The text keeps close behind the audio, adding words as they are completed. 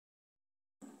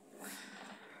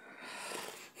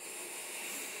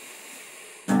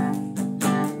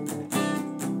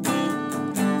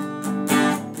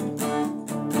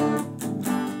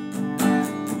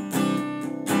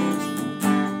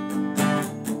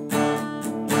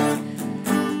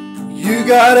You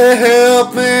gotta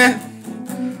help me,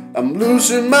 I'm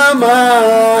losing my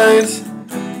mind.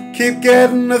 Keep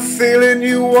getting the feeling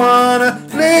you wanna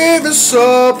leave us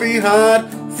all behind.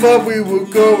 Thought we were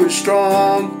going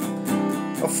strong,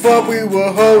 I thought we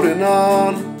were holding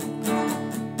on.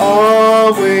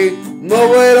 Are we? No,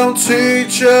 we don't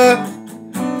teach you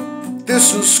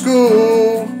this in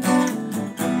school.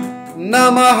 Now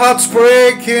my heart's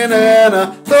breaking and I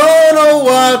don't know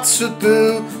what to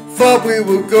do. Thought we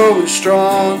were going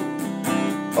strong,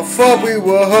 I thought we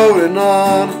were holding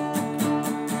on.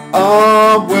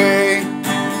 Are we?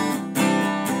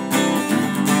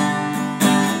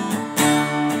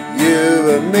 You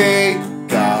and me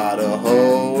got a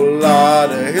whole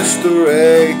lot of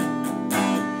history.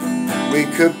 We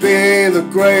could be the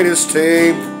greatest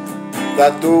team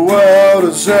that the world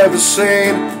has ever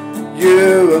seen.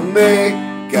 You and me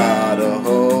got a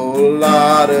whole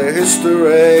lot of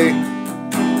history.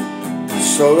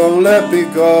 So don't let me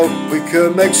go, we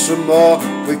can make some more.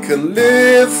 We can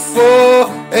live forever.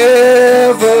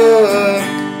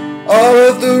 All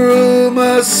of the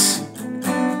rumors,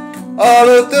 all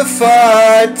of the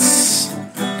fights,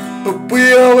 but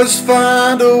we always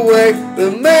find a way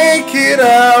to make it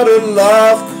out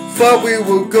alive. Thought we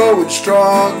were going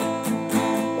strong,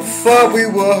 I thought we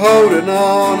were holding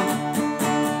on.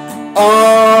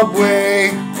 Are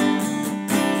we?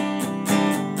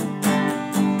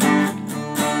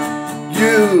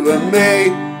 You and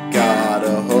me got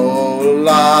a whole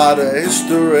lot of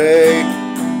history.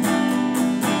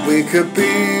 We could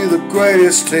be the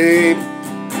greatest team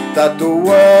that the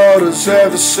world has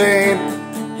ever seen.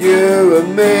 You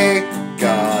and me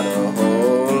got a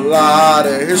whole lot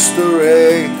of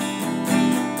history.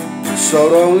 So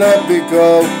don't let me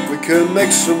go, we can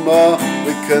make some more.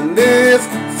 We can live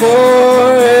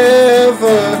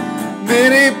forever.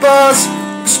 Minibus,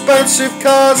 expensive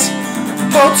cars,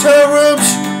 hotel rooms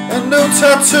and new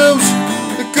tattoos,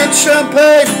 the good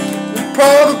champagne and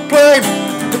private plane,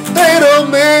 but they don't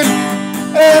mean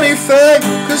anything,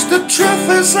 cause the truth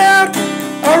is out.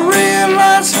 I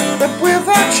realize that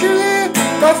without you here,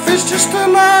 life is just a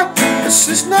lie. This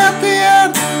is not the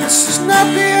end, this is not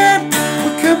the end.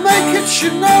 We can make it,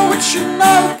 you know it, you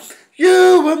know.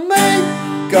 You and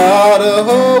me got a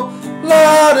whole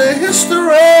lot of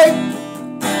history.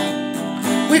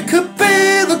 We could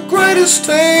be the greatest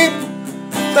team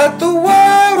that the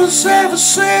world has ever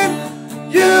seen.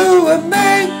 You and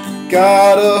me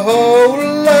got a whole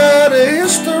lot of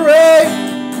history.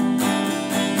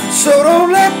 So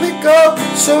don't let me go,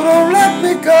 so don't let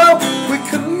me go. We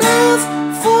can live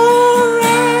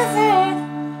forever.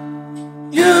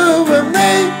 You and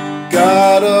me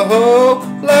got a whole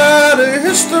lot of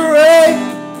history.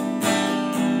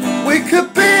 We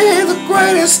could be the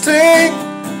greatest team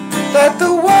that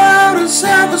the world has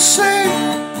ever seen.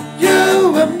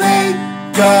 You and me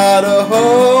got a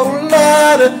whole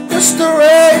lot of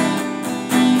history.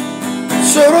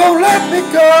 So don't let me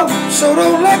go, so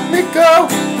don't let me go.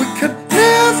 We can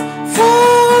live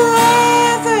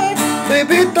forever.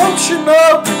 Baby, don't you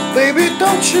know, baby,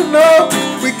 don't you know,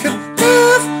 we can